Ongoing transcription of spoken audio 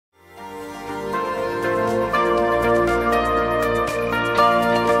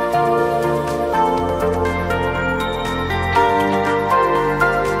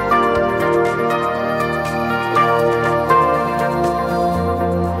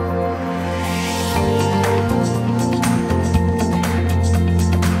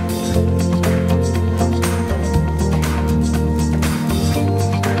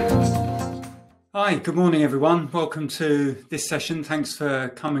Right, good morning everyone. Welcome to this session. Thanks for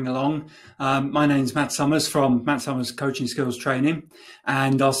coming along. My name's Matt Summers from Matt Summers Coaching Skills Training,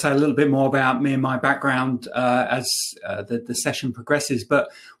 and I'll say a little bit more about me and my background as the session progresses.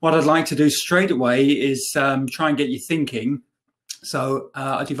 But what I'd like to do straight away is try and get you thinking. So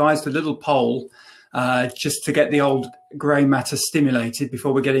I devised a little poll just to get the old grey matter stimulated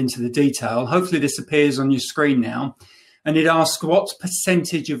before we get into the detail. Hopefully this appears on your screen now. And it asks, what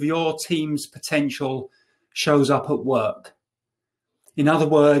percentage of your team's potential shows up at work? In other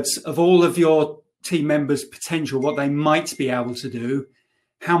words, of all of your team members' potential, what they might be able to do,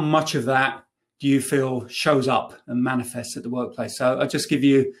 how much of that do you feel shows up and manifests at the workplace? So I'll just give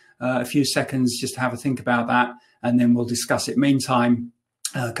you a few seconds just to have a think about that, and then we'll discuss it. Meantime,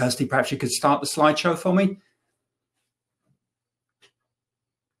 Kirsty, perhaps you could start the slideshow for me.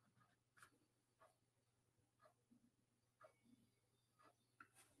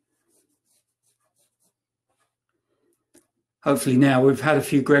 Hopefully now, we've had a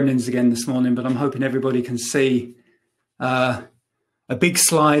few gremlins again this morning, but I'm hoping everybody can see a big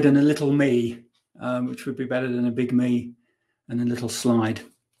slide and a little me, which would be better than a big me and a little slide.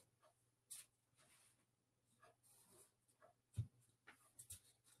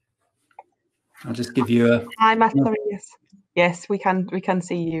 I'll just give you a... Hi, Matt. Sorry, yes. Yes, we can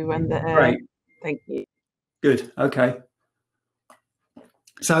see you. And Great. Thank you. Good. Okay.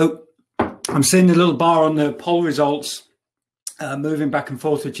 So I'm seeing the little bar on the poll results moving back and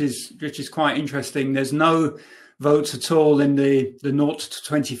forth, which is quite interesting. There's no votes at all in the 0 to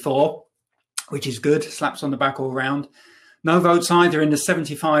 24, which is good. Slaps on the back all round. No votes either in the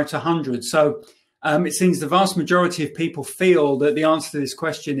 75 to 100. So it seems the vast majority of people feel that the answer to this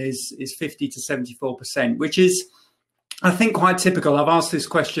question is 50 to 74%, which is, I think, quite typical. I've asked this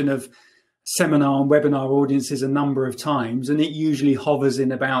question of seminar and webinar audiences a number of times, and it usually hovers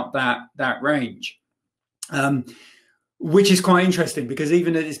in about that range. Which is quite interesting, because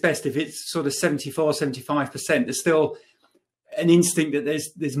even at its best, if it's sort of 74, 75%, there's still an instinct that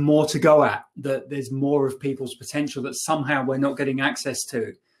there's more to go at, that there's more of people's potential that somehow we're not getting access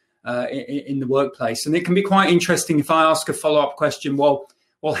to in the workplace. And it can be quite interesting if I ask a follow-up question, well,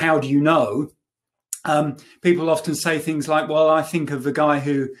 how do you know? People often say things like, well, I think of a guy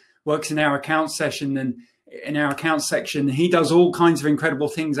who works in our accounts session, and in our accounts section, he does all kinds of incredible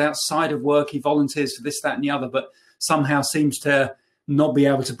things outside of work. He volunteers for this, that, and the other, but somehow seems to not be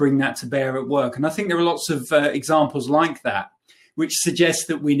able to bring that to bear at work. And I think there are lots of examples like that, which suggest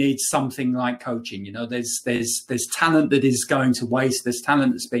that we need something like coaching. You know, there's talent that is going to waste. There's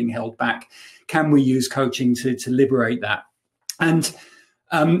talent that's being held back. Can we use coaching to liberate that? And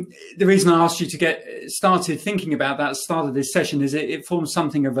the reason I asked you to get started thinking about that at the start of this session is it forms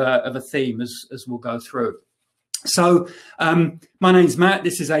something of a theme as we'll go through. So my name's Matt.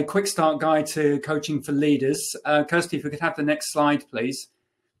 This is a quick start guide to coaching for leaders. Kirsty, if we could have the next slide, please.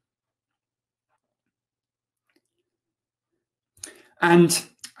 And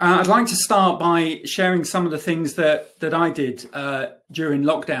I'd like to start by sharing some of the things that I did during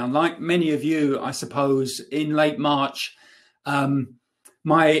lockdown. Like many of you, I suppose, in late March,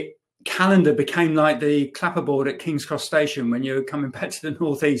 my calendar became like the clapperboard at King's Cross Station when you're coming back to the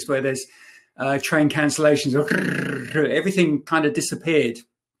northeast, where there's train cancellations, everything kind of disappeared.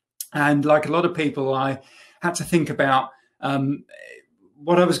 And like a lot of people, I had to think about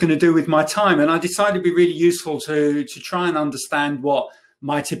what I was going to do with my time. And I decided it'd be really useful to try and understand what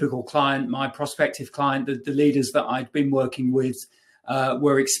my typical client, my prospective client, the leaders that I'd been working with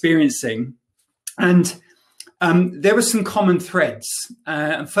were experiencing. And there were some common threads.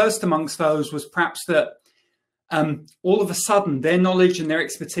 And first amongst those was perhaps that all of a sudden, their knowledge and their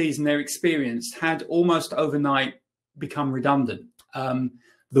expertise and their experience had almost overnight become redundant.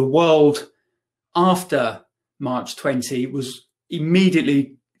 The world after March 20 was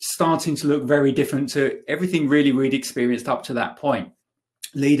immediately starting to look very different to everything really we'd experienced up to that point.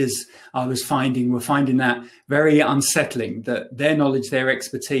 Leaders, I was finding, were finding that very unsettling, that their knowledge, their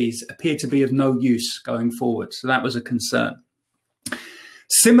expertise appeared to be of no use going forward. So that was a concern.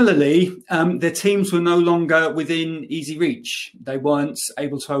 Similarly, their teams were no longer within easy reach. They weren't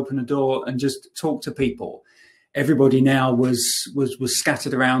able to open a door and just talk to people. Everybody now was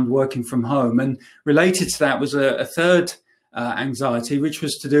scattered around working from home. And related to that was a third anxiety, which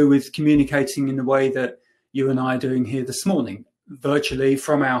was to do with communicating in the way that you and I are doing here this morning, virtually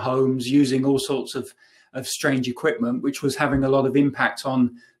from our homes, using all sorts of strange equipment, which was having a lot of impact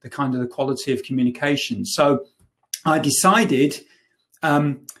on the kind of the quality of communication. So I decided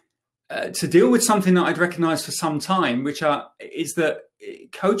to deal with something that I'd recognized for some time, which is that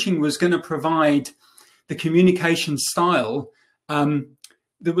coaching was going to provide the communication style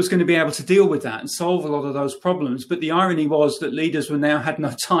that was going to be able to deal with that and solve a lot of those problems. But the irony was that leaders were now had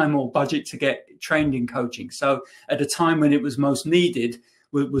no time or budget to get trained in coaching. So at a time when it was most needed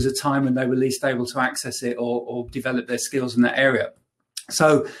was a time when they were least able to access it or develop their skills in that area.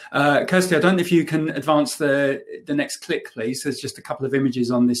 So, Kirsty, I don't know if you can advance the next click, please. There's just a couple of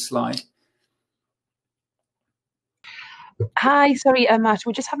images on this slide. Hi, sorry, Matt.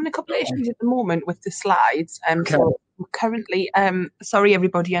 We're just having a couple of issues at the moment with the slides. Okay. So currently, sorry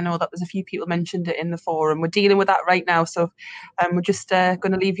everybody. I know that there's a few people mentioned it in the forum. We're dealing with that right now. So, we're just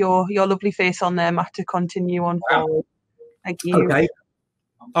going to leave your lovely face on there, Matt, to continue on forward. Thank you. Okay.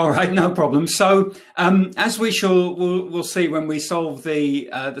 All right, no problem. So, as we'll see when we solve the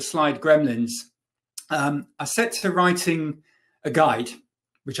slide gremlins, I set to writing a guide,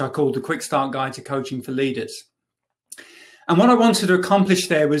 which I called the Quick Start Guide to Coaching for Leaders. And what I wanted to accomplish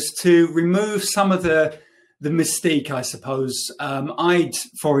there was to remove some of the mystique, I suppose. I'd,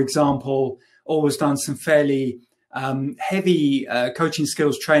 for example, always done some fairly heavy coaching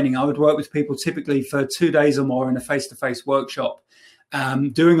skills training. I would work with people typically for 2 days or more in a face-to-face workshop,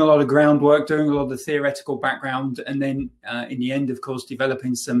 doing a lot of groundwork, doing a lot of the theoretical background, and then in the end, of course,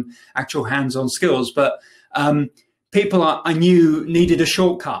 developing some actual hands-on skills. But people I knew needed a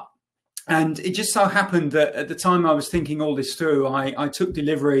shortcut. And it just so happened that at the time I was thinking all this through, I took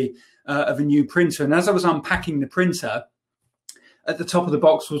delivery of a new printer. And as I was unpacking the printer, at the top of the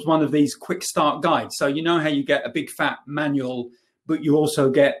box was one of these quick start guides. So you know how you get a big fat manual, but you also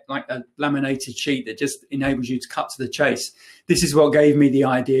get like a laminated sheet that just enables you to cut to the chase. This is what gave me the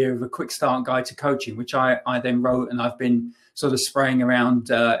idea of a quick start guide to coaching, which I then wrote, and I've been sort of spraying around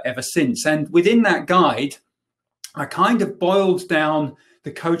ever since. And within that guide, I kind of boiled down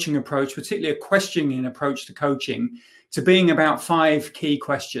the coaching approach, particularly a questioning approach to coaching, to being about 5 key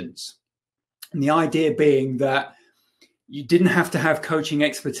questions. And the idea being that you didn't have to have coaching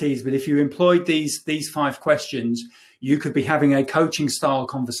expertise, but if you employed these 5 questions, you could be having a coaching style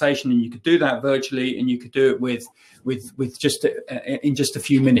conversation, and you could do that virtually, and you could do it with just in just a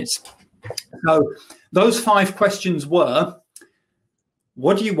few minutes. So those 5 questions were: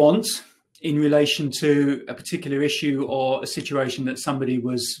 what do you want in relation to a particular issue or a situation that somebody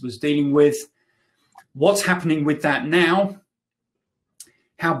was dealing with? What's happening with that now?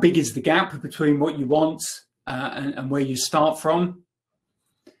 How big is the gap between what you want and where you start from?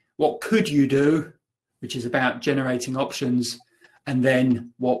 What could you do, which is about generating options? And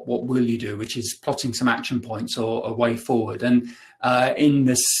then what will you do, which is plotting some action points or a way forward. And in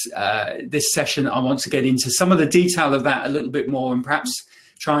this session, I want to get into some of the detail of that a little bit more, and perhaps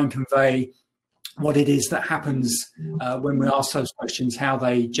try and convey what it is that happens when we ask those questions, how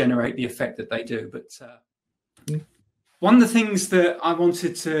they generate the effect that they do. But one of the things that I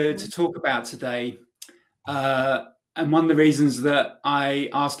wanted to talk about today, and one of the reasons that I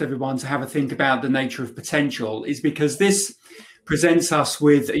asked everyone to have a think about the nature of potential, is because this presents us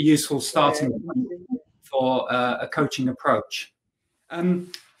with a useful starting point for a coaching approach.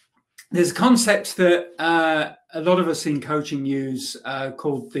 There's a concept that a lot of us in coaching use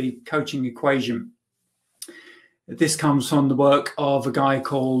called the coaching equation. This comes from the work of a guy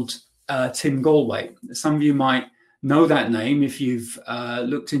called Tim Gallwey. Some of you might know that name if you've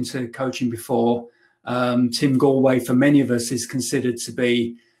looked into coaching before. Tim Gallwey, for many of us, is considered to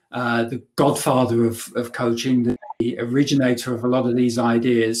be the godfather of coaching, the originator of a lot of these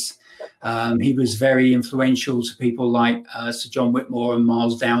ideas. He was very influential to people like Sir John Whitmore and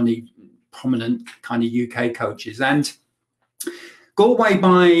Miles Downey, prominent kind of UK coaches. And Gallwey,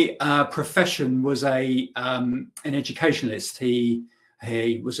 by profession, was an educationalist. He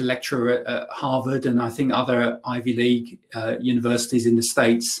was a lecturer at Harvard and I think other Ivy League universities in the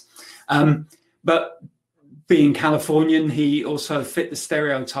States. But being Californian, he also fit the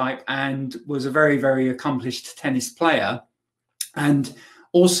stereotype and was a very, very accomplished tennis player, and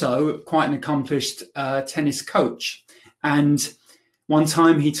also quite an accomplished tennis coach. And one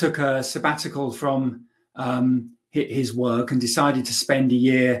time he took a sabbatical from his work and decided to spend a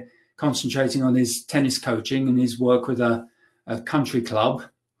year concentrating on his tennis coaching and his work with a country club,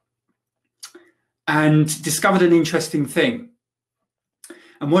 and discovered an interesting thing.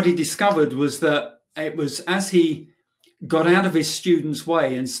 And what he discovered was that it was as he got out of his students'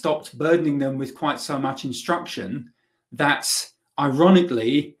 way and stopped burdening them with quite so much instruction, that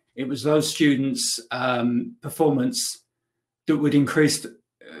ironically, it was those students' performance that would increase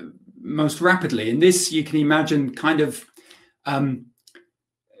most rapidly. And this, you can imagine, kind of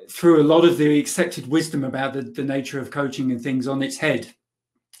threw a lot of the accepted wisdom about the nature of coaching and things on its head.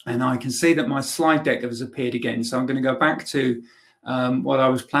 And I can see that my slide deck has appeared again. So I'm going to go back to what I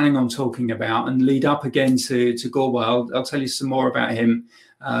was planning on talking about and lead up again to Gallwey. I'll tell you some more about him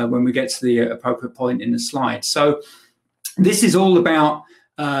when we get to the appropriate point in the slide. So this is all about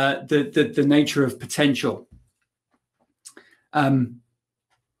the nature of potential. And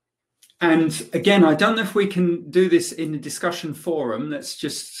again, I don't know if we can do this in the discussion forum. Let's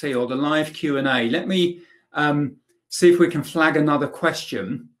just see, or the live Q&A. Let me see if we can flag another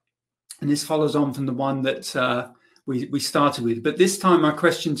question. And this follows on from the one that we started with. But this time my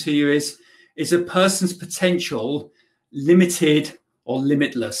question to you is a person's potential limited or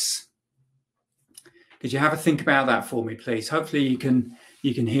limitless? Could you have a think about that for me, please? Hopefully you can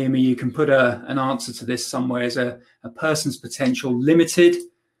hear me. You can put an answer to this somewhere. Is a person's potential limited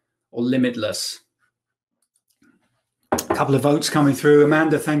or limitless? A couple of votes coming through.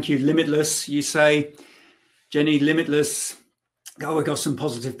 Amanda, thank you. Limitless, you say. Jenny, limitless. Oh, we've got some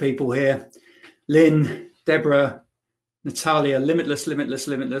positive people here. Lynn, Deborah, Natalia, limitless, limitless,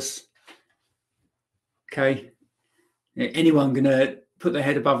 limitless. Okay. Anyone going to put their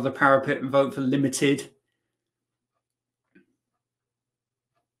head above the parapet and vote for limited?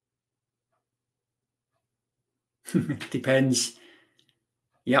 Depends.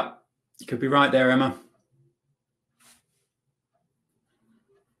 Yep. You could be right there, Emma.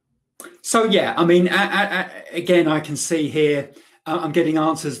 So, yeah, I mean, again, I can see here, I'm getting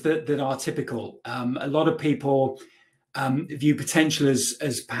answers that are typical. A lot of people view potential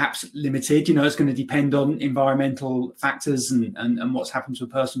as perhaps limited. You know, it's going to depend on environmental factors and what's happened to a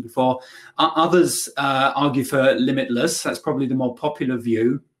person before. Others argue for limitless. That's probably the more popular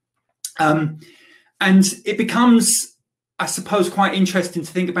view. And it becomes, I suppose, quite interesting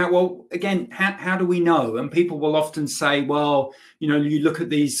to think about, well, again, how do we know? And people will often say, well, you know, you look at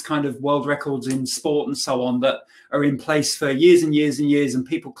these kind of world records in sport and so on that are in place for years and years and years, and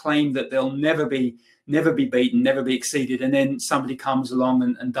people claim that they'll never be beaten, never be exceeded, and then somebody comes along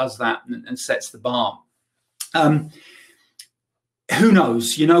and does that and sets the bar. Who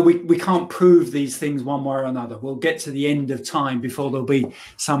knows? You know, we can't prove these things one way or another. We'll get to the end of time before there'll be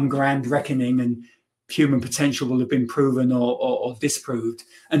some grand reckoning and human potential will have been proven or disproved.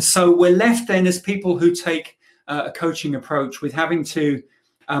 And so we're left then as people who take a coaching approach with having to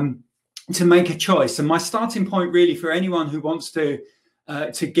make a choice. And my starting point really for anyone who wants to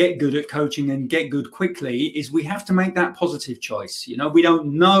get good at coaching and get good quickly is we have to make that positive choice. You know, we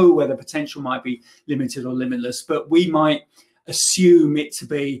don't know whether potential might be limited or limitless, but we might assume it to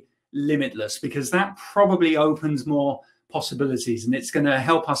be limitless because that probably opens more possibilities, and it's going to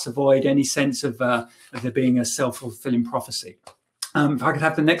help us avoid any sense of there being a self-fulfilling prophecy. If I could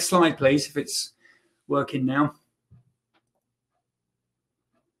have the next slide, please, if it's working now.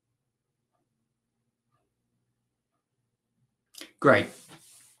 Great.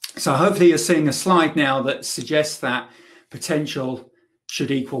 So hopefully you're seeing a slide now that suggests that potential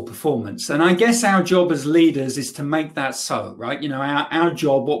should equal performance. And I guess our job as leaders is to make that so, right? You know, our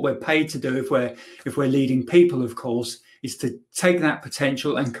job, what we're paid to do if we're leading people, of course, is to take that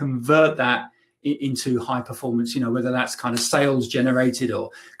potential and convert that into high performance, you know, whether that's kind of sales generated or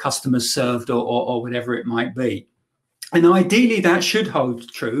customers served or whatever it might be. And ideally that should hold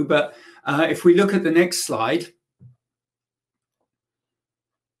true. But if we look at the next slide,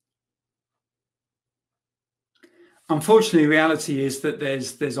 unfortunately, reality is that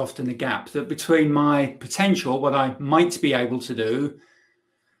there's often a gap that between my potential, what I might be able to do,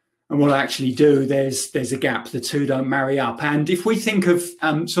 and what I actually do, there's a gap. The two don't marry up. And if we think of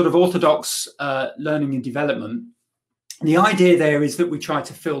sort of orthodox learning and development, the idea there is that we try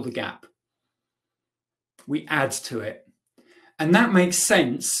to fill the gap. We add to it. And that makes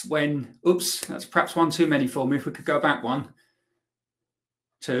sense when, oops, that's perhaps one too many for me. If we could go back one,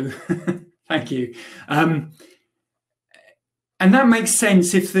 two, thank you. And that makes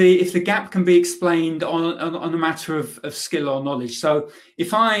sense if the gap can be explained on a matter of skill or knowledge. So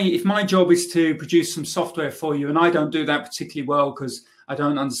if my job is to produce some software for you and I don't do that particularly well because I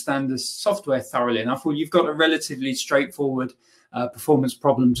don't understand the software thoroughly enough, well, you've got a relatively straightforward performance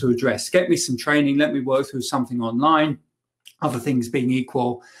problem to address. Get me some training, let me work through something online. Other things being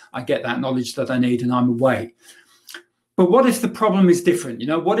equal, I get that knowledge that I need and I'm away. But what if the problem is different? You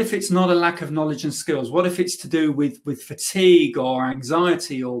know, what if it's not a lack of knowledge and skills? What if it's to do with fatigue or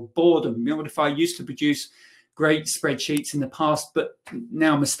anxiety or boredom? You know, what if I used to produce great spreadsheets in the past, but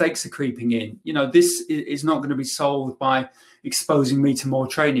now mistakes are creeping in? You know, this is not going to be solved by exposing me to more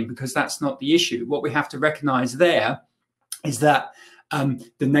training because that's not the issue. What we have to recognize there is that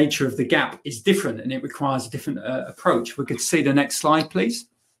the nature of the gap is different and it requires a different approach. We could see the next slide, please.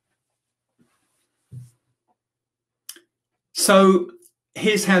 So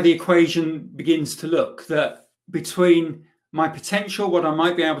here's how the equation begins to look, that between my potential, what I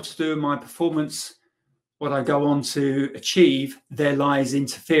might be able to do, and my performance, what I go on to achieve, there lies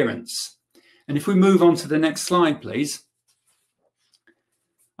interference. And if we move on to the next slide, please.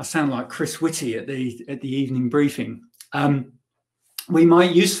 I sound like Chris Whitty at the evening briefing. We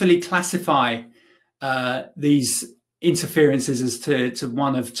might usefully classify these interferences as to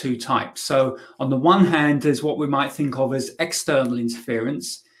one of two types. So on the one hand, there's what we might think of as external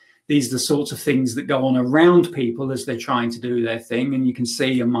interference. These are the sorts of things that go on around people as they're trying to do their thing. And you can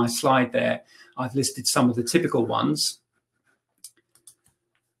see on my slide there, I've listed some of the typical ones.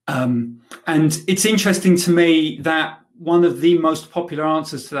 And it's interesting to me that one of the most popular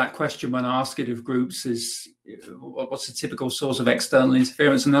answers to that question when I ask it of groups is, what's the typical source of external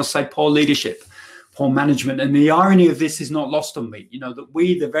interference? And they'll say poor leadership, poor management. And the irony of this is not lost on me, that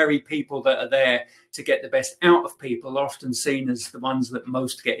we, the very people that are there to get the best out of people, are often seen as the ones that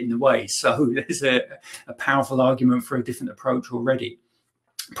most get in the way. So there's a powerful argument for a different approach already.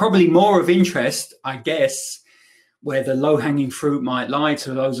 Probably more of interest, I guess, where the low-hanging fruit might lie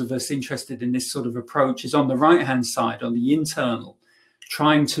to those of us interested in this sort of approach is on the right-hand side, on the internal,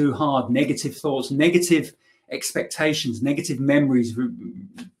 trying too hard, negative thoughts, negative expectations, negative memories,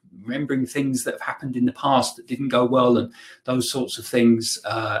 remembering things that have happened in the past that didn't go well, and those sorts of things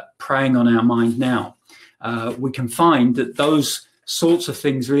preying on our mind now. We can find that those sorts of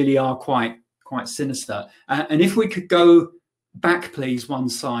things really are quite sinister. And if we could go back, please, one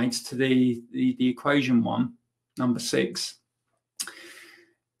slide to the equation one, number 6.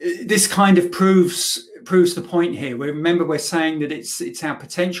 This kind of proves the point here. Remember, we're saying that it's our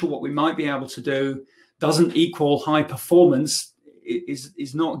potential, what we might be able to do, doesn't equal high performance.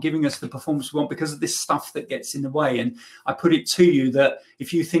 Is not giving us the performance we want because of this stuff that gets in the way. And I put it to you that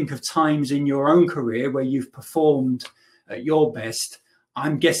if you think of times in your own career where you've performed at your best,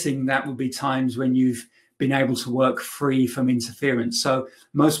 I'm guessing that would be times when you've been able to work free from interference. So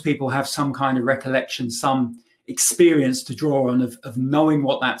most people have some kind of recollection, some experience to draw on of knowing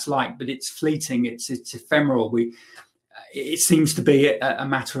what that's like, but it's fleeting, it's ephemeral. It seems to be a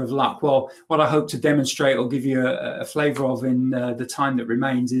matter of luck. Well, what I hope to demonstrate or give you a flavor of in the time that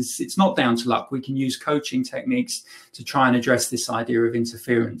remains is it's not down to luck. We can use coaching techniques to try and address this idea of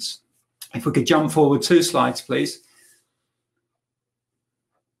interference. If we could jump forward 2 slides, please.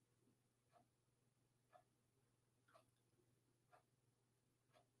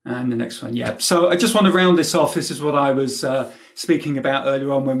 And the next one, yeah. So I just want to round this off. This is what I was speaking about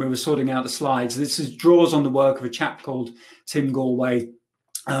earlier on when we were sorting out the slides. This draws on the work of a chap called Tim Gallwey.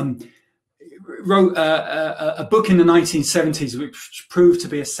 Wrote a book in the 1970s which proved to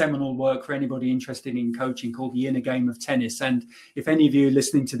be a seminal work for anybody interested in coaching, called The Inner Game of Tennis. And if any of you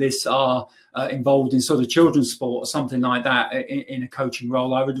listening to this are involved in sort of children's sport or something like that in a coaching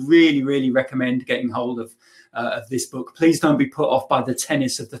role, I would really, really recommend getting hold of this book. Please don't be put off by the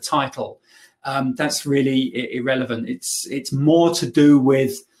tennis of the title. That's really irrelevant. It's more to do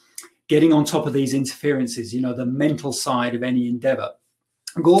with getting on top of these interferences, the mental side of any endeavor.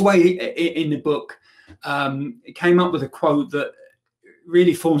 Gallwey, in the book, came up with a quote that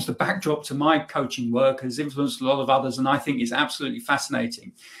really forms the backdrop to my coaching work, has influenced a lot of others, and I think is absolutely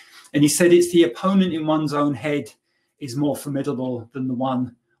fascinating. And he said, it's the opponent in one's own head is more formidable than the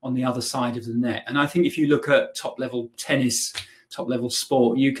one on the other side of the net. And I think if you look at top-level tennis, top-level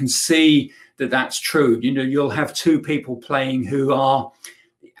sport, you can see that that's true. You'll have 2 people playing who are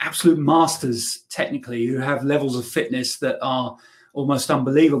absolute masters technically, who have levels of fitness that are almost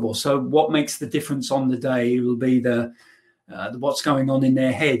unbelievable. So what makes the difference on the day will be the what's going on in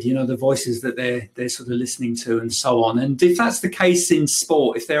their head, the voices that they're sort of listening to and so on. And if that's the case in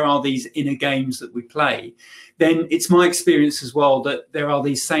sport, if there are these inner games that we play, then it's my experience as well that there are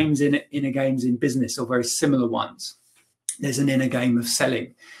these same inner games in business, or very similar ones. There's an inner game of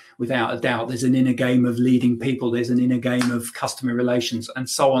selling, without a doubt. There's an inner game of leading people. There's an inner game of customer relations, and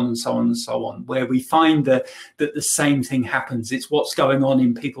so on and so on and so on, where we find that the same thing happens. It's what's going on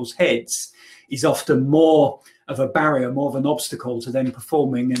in people's heads is often more of a barrier, more of an obstacle to them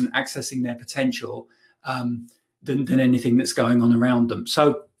performing and accessing their potential than anything that's going on around them.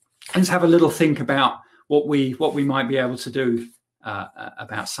 So let's have a little think about what we might be able to do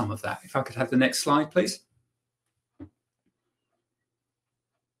about some of that. If I could have the next slide, please.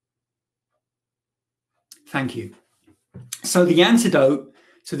 Thank you. So the antidote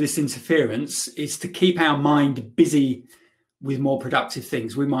to this interference is to keep our mind busy with more productive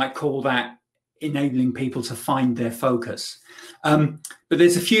things. We might call that enabling people to find their focus. But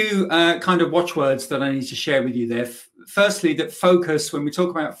there's a few kind of watchwords that I need to share with you there. Firstly, that focus, when we talk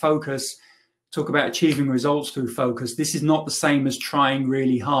about focus, talk about achieving results through focus, this is not the same as trying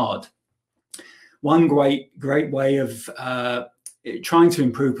really hard. One great way of trying to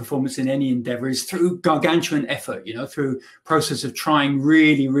improve performance in any endeavor is through gargantuan effort, through process of trying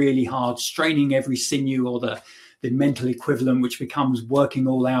really, really hard, straining every sinew, or the mental equivalent, which becomes working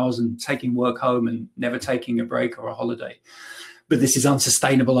all hours and taking work home and never taking a break or a holiday. But this is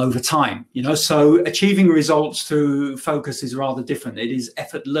unsustainable over time, so achieving results through focus is rather different. It is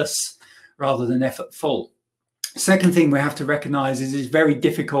effortless rather than effortful. Second thing we have to recognize is it's very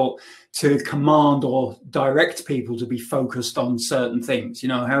difficult to command or direct people to be focused on certain things.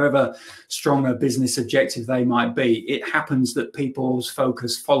 However strong a business objective they might be, it happens that people's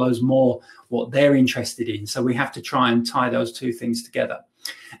focus follows more what they're interested in. So we have to try and tie those two things together.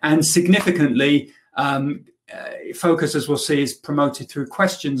 And significantly, focus, as we'll see, is promoted through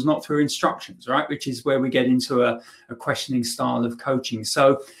questions, not through instructions, right? Which is where we get into a questioning style of coaching.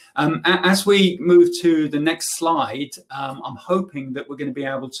 So as we move to the next slide, I'm hoping that we're going to be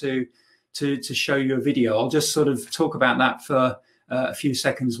able to show you a video. I'll just sort of talk about that for a few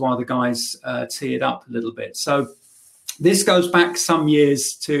seconds while the guys tee it up a little bit. So this goes back some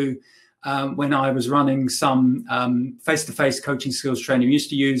years to when I was running some face-to-face coaching skills training. We used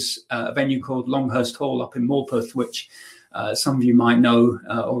to use a venue called Longhurst Hall up in Morpeth, which some of you might know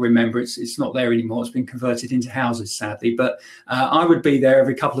or remember. It's not there anymore. It's been converted into houses, sadly. But I would be there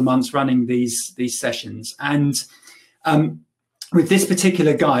every couple of months running these sessions. And with this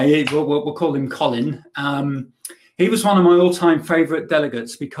particular guy, we'll call him Colin, he was one of my all-time favorite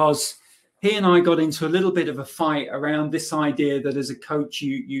delegates, because he and I got into a little bit of a fight around this idea that as a coach,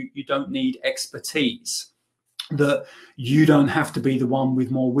 you don't need expertise, that you don't have to be the one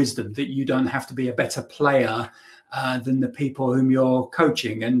with more wisdom, that you don't have to be a better player than the people whom you're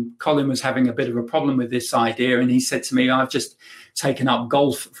coaching. And Colin was having a bit of a problem with this idea. And he said to me, I've just taken up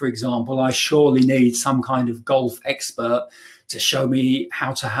golf, for example. I surely need some kind of golf expert to show me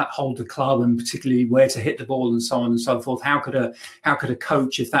how to hold the club, and particularly where to hit the ball and so on and so forth. How could a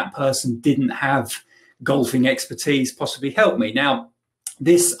coach, if that person didn't have golfing expertise, possibly help me? Now,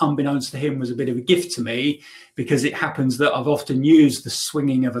 this, unbeknownst to him, was a bit of a gift to me, because it happens that I've often used the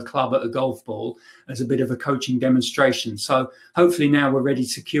swinging of a club at a golf ball as a bit of a coaching demonstration. So hopefully now we're ready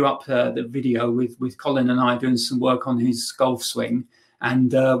to queue up the video with Colin and I doing some work on his golf swing,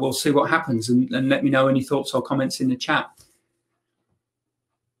 and we'll see what happens, and let me know any thoughts or comments in the chat.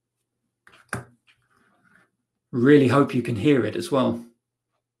 Really hope you can hear it as well.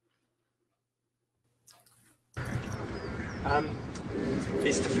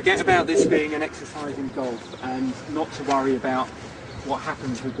 Is to forget about this being an exercise in golf, and not to worry about what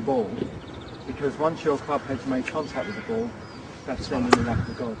happens with the ball, because once your club head's made contact with the ball, that's then in the lap of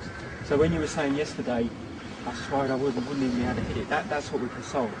the gods. So when you were saying yesterday, I was worried I wouldn't even be able to hit it, that's what we can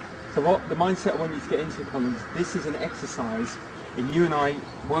solve. So what the mindset I want you to get into, Colin, this is an exercise in you and I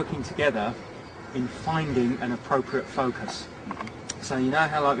working together in finding an appropriate focus. So you know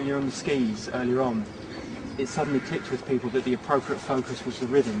how, like when you're on the skis earlier on, it suddenly clicked with people that the appropriate focus was the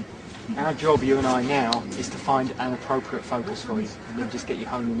rhythm. Our job, you and I now, is to find an appropriate focus for you, and then just get you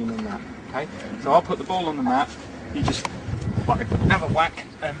honing in on that. Okay? So I'll put the ball on the mat, you just have a whack,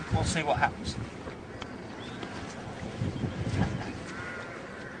 and we'll see what happens.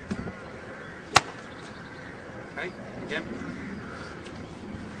 Okay, again.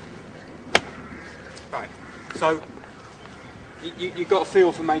 Right, so you've got a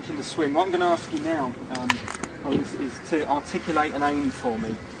feel for making the swing. What I'm going to ask you now is to articulate an aim for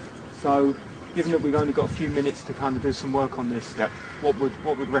me. So, given that we've only got a few minutes to kind of do some work on this, yep, what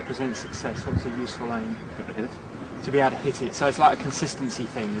would represent success? What's a useful aim? To be able to hit it. So it's like a consistency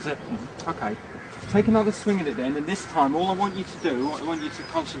thing, is it? Mm-hmm. Okay. Take another swing at it then, and this time all I want you to do, what I want you to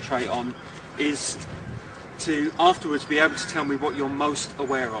concentrate on, is to afterwards be able to tell me what you're most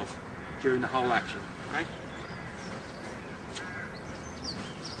aware of during the whole action. Okay?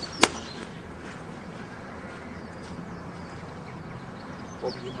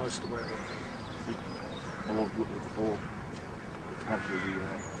 What were you most aware of? I was looking at the ball.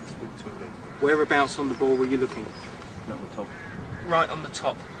 Whereabouts on the ball were you looking? At the top. Right on the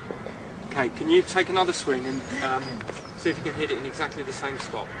top. Okay, can you take another swing and see if you can hit it in exactly the same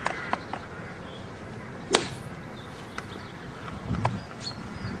spot?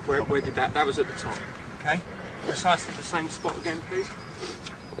 Where did that was at the top. Okay, precisely the same spot again, please.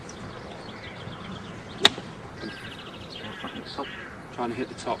 Trying to hit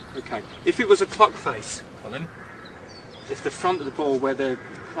the top. Okay. If it was a clock face, Colin, if the front of the ball where the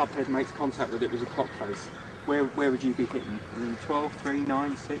club head makes contact with it was a clock face, where would you be hitting? 12, 3,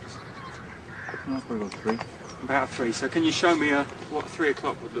 9, 6? No, probably about 3. About 3. So can you show me what 3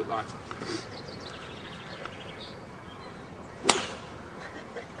 o'clock would look like?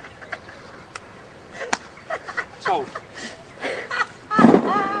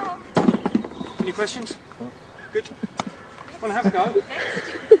 Any questions? Good. Want to have a go?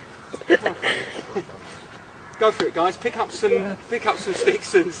 Go for it, guys. Pick up some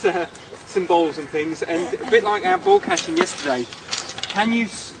sticks and some balls and things. And a bit like our ball catching yesterday, can you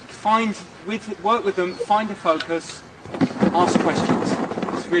work with them, find a focus, ask questions.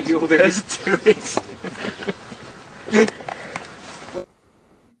 That's really all there is to it.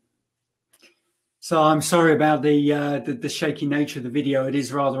 So I'm sorry about the shaky nature of the video. It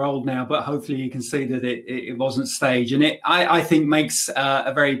is rather old now, but hopefully you can see that it wasn't staged. And I think makes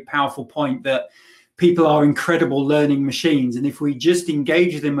a very powerful point that people are incredible learning machines. And if we just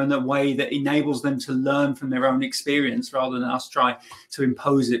engage them in a way that enables them to learn from their own experience rather than us try to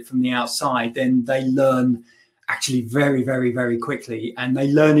impose it from the outside, then they learn actually very, very, very quickly, and they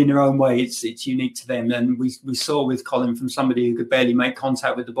learn in their own way. It's unique to them. And we saw with Colin from somebody who could barely make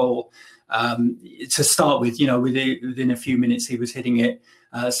contact with the ball. To start with, you know, within a few minutes, he was hitting it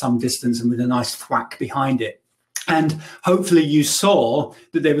some distance and with a nice thwack behind it. And hopefully you saw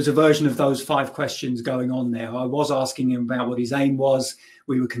that there was a version of those 5 questions going on there. I was asking him about what his aim was.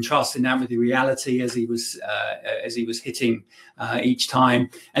 We were contrasting that with the reality as he was hitting each time,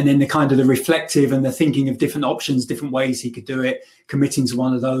 and then the kind of the reflective and the thinking of different options, different ways he could do it, committing to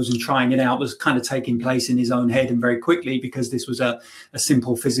one of those and trying it out was kind of taking place in his own head and very quickly, because this was a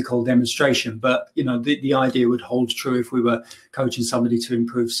simple physical demonstration. But you know, the idea would hold true if we were coaching somebody to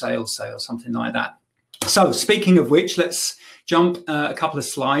improve sales, say, or something like that. So speaking of which, let's jump a couple of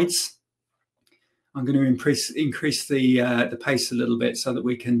slides. I'm going to increase the pace a little bit so that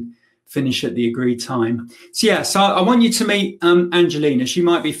we can finish at the agreed time. So yeah, so I want you to meet Angelina. She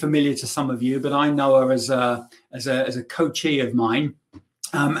might be familiar to some of you, but I know her as a coachee of mine.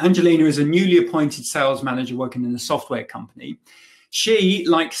 Angelina is a newly appointed sales manager working in a software company. She,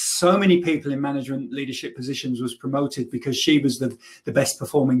 like so many people in management leadership positions, was promoted because she was the best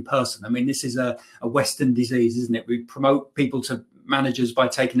performing person. I mean, this is a Western disease, isn't it? We promote people to managers by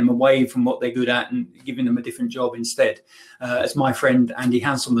taking them away from what they're good at and giving them a different job instead. As my friend Andy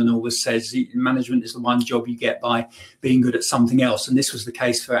Hanselman always says, management is the one job you get by being good at something else. And this was the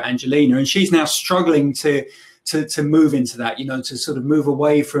case for Angelina. And she's now struggling to move into that, you know, to sort of move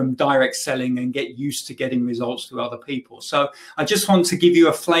away from direct selling and get used to getting results to other people. So I just want to give you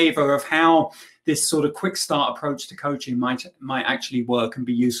a flavor of how this sort of quick start approach to coaching might actually work and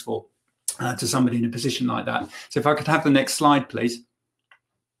be useful to somebody in a position like that. So if I could have the next slide, please.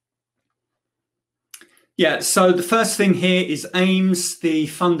 Yeah, so the first thing here is aims. The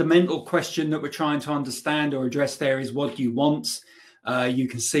fundamental question that we're trying to understand or address there is, what do you want? You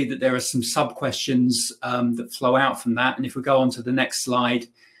can see that there are some sub-questions that flow out from that. And if we go on to the next slide,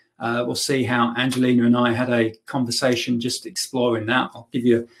 we'll see how Angelina and I had a conversation just exploring that. I'll give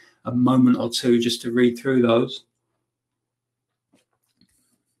you a moment or two just to read through those.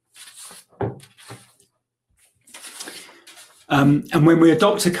 And when we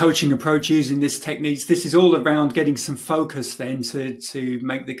adopt a coaching approach using this techniques, this is all around getting some focus then to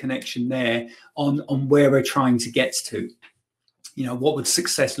make the connection there on where we're trying to get to. You know, what would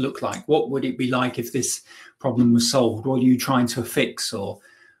success look like? What would it be like if this problem was solved? What are you trying to fix, or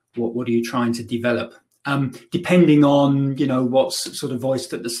what are you trying to develop? Depending on, you know, what's sort of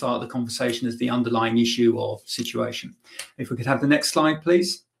voiced at the start of the conversation as the underlying issue or situation. If we could have the next slide,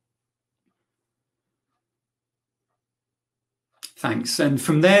 please. Thanks. And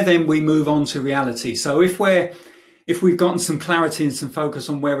from there, then we move on to reality. So if we've gotten some clarity and some focus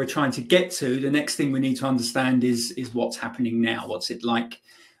on where we're trying to get to, the next thing we need to understand is what's happening now. What's it like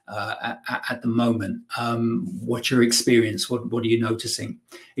at the moment? What's your experience? What are you noticing?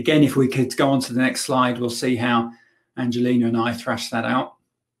 Again, if we could go on to the next slide, we'll see how Angelina and I thrash that out.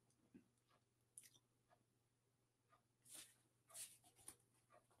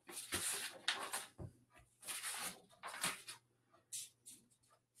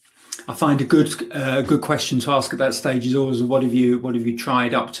 I find a good question to ask at that stage is always, what have you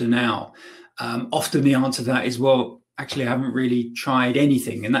tried up to now? Often the answer to that is, well, actually, I haven't really tried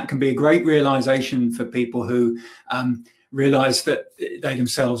anything, and that can be a great realization for people who realize that they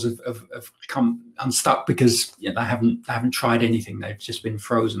themselves have come unstuck because they haven't tried anything. They've just been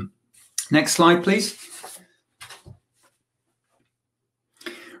frozen. Next slide, please.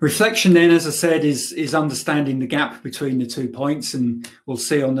 Reflection then, as I said, is understanding the gap between the 2 points, and we'll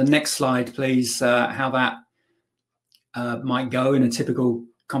see on the next slide, please, how that might go in a typical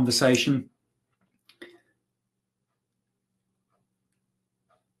conversation.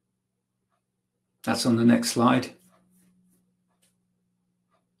 That's on the next slide.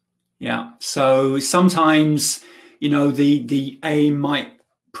 Yeah, so sometimes, you know, the aim might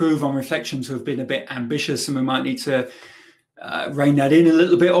prove on reflection to have been a bit ambitious, and we might need to rein that in a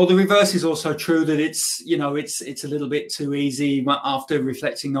little bit, or the reverse is also true, that it's, you know, it's a little bit too easy after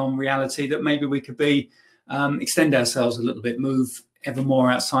reflecting on reality, that maybe we could be extend ourselves a little bit, move ever more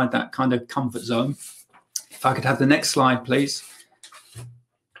outside that kind of comfort zone. If I could have the next slide, please.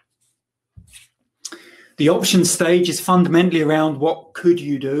 The options stage is fundamentally around what could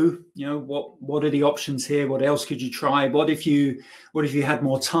you do? You know, what are the options here? What else could you try? What if you had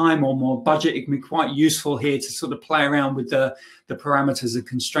more time or more budget? It can be quite useful here to sort of play around with the parameters and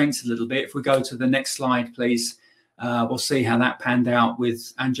constraints a little bit. If we go to the next slide, please, we'll see how that panned out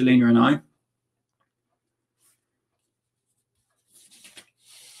with Angelina and I.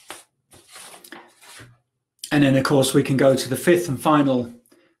 And then, of course, we can go to the fifth and final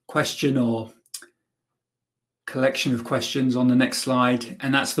question, or collection of questions, on the next slide,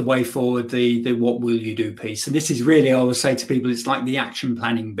 and that's the way forward, the what will you do piece. And this is really, I always say to people, it's like the action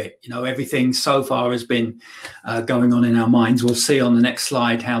planning bit. You know, everything so far has been going on in our minds. We'll see on the next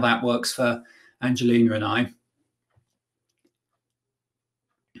slide how that works for Angelina and I.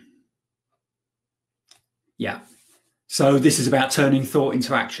 Yeah. So this is about turning thought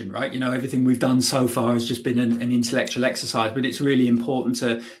into action, right? You know, everything we've done so far has just been an intellectual exercise, but it's really important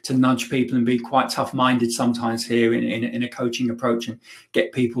to nudge people and be quite tough-minded sometimes here in a coaching approach, and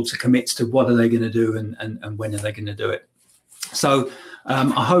get people to commit to what are they going to do and when are they going to do it. So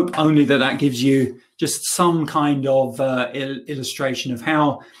I hope only that gives you just some kind of illustration of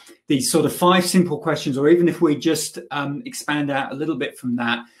how these sort of 5 simple questions, or even if we just expand out a little bit from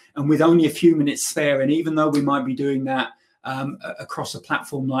that, and with only a few minutes spare, and even though we might be doing that across a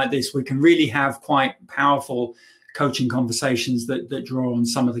platform like this, we can really have quite powerful coaching conversations that draw on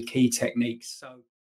some of the key techniques. So.